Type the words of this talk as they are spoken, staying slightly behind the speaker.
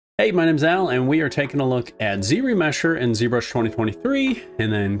Hey, my name's Al, and we are taking a look at Zremesher in Zbrush 2023,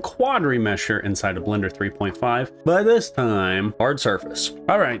 and then Quad Remesher inside of Blender 3.5, but this time, hard surface.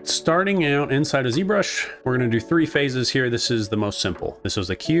 All right, starting out inside of Zbrush, we're gonna do 3 phases here. This is the most simple. This is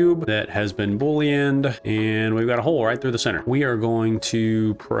a cube that has been booleaned, and we've got a hole right through the center. We are going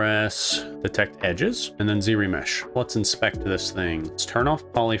to press Detect Edges, and then Zremesh. Let's inspect this thing. Let's turn off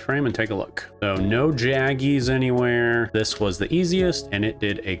Polyframe and take a look. So no jaggies anywhere. This was the easiest, and it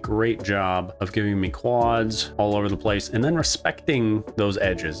did a great job of giving me quads all over the place and then respecting those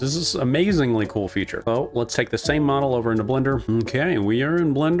edges. This is an amazingly cool feature. So let's take the same model over into Blender. Okay, we are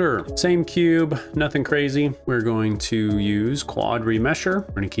in Blender. Same cube, nothing crazy. We're going to use Quad Remesher.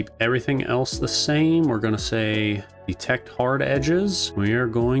 We're gonna keep everything else the same. We're gonna say detect hard edges. We are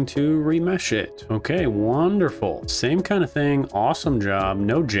going to remesh it. Okay, wonderful. Same kind of thing. Awesome job.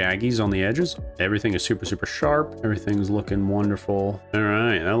 No jaggies on the edges. Everything is super, super sharp. Everything's looking wonderful. All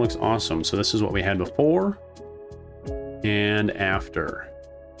right, that looks awesome. So this is what we had before and after.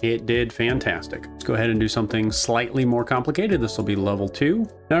 It did fantastic. Let's go ahead and do something slightly more complicated. This will be level 2.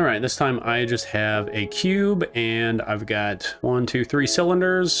 All right, this time I just have a cube and I've got 1, 2, 3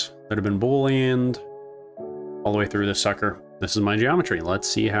 cylinders that have been booleaned all the way through this sucker. This is my geometry. Let's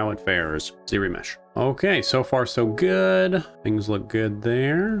see how it fares. Zremesh. Okay, so far so good. Things look good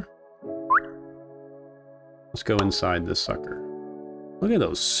there. Let's go inside this sucker. Look at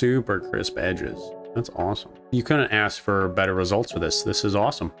those super crisp edges. That's awesome. You couldn't ask for better results with this. This is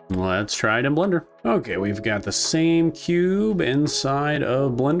awesome. Let's try it in Blender. Okay, we've got the same cube inside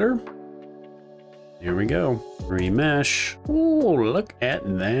of Blender. Here we go. Remesh. Oh, look at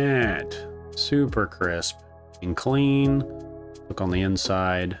that. Super crisp and clean. Look on the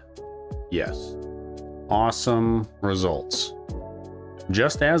inside. Yes. Awesome results.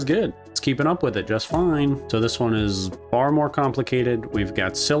 Just as good. It's keeping up with it just fine. So this one is far more complicated. We've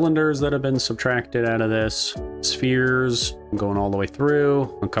got cylinders that have been subtracted out of this, spheres going all the way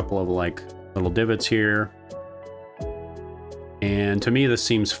through, a couple of like little divots here. And to me, this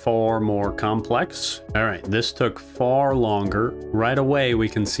seems far more complex. All right, this took far longer. Right away, we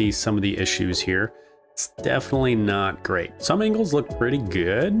can see some of the issues here. It's definitely not great. Some angles look pretty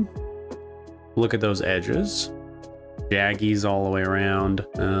good. Look at those edges. Jaggies all the way around.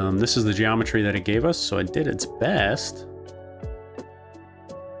 This is the geometry that it gave us, so it did its best.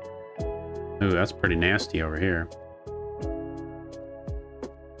 Ooh, that's pretty nasty over here.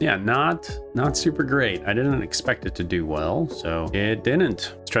 Yeah, not super great. I didn't expect it to do well, so it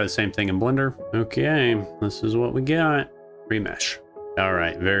didn't. Let's try the same thing in Blender. Okay, this is what we got. Remesh. All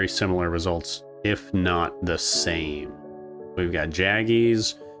right, very similar results, if not the same. We've got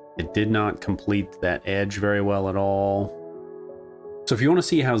jaggies. It did not complete that edge very well at all. So if you want to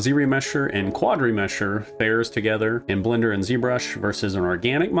see how Zremesher and Quad Remesher fares together in Blender and ZBrush versus an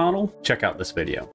organic model, check out this video.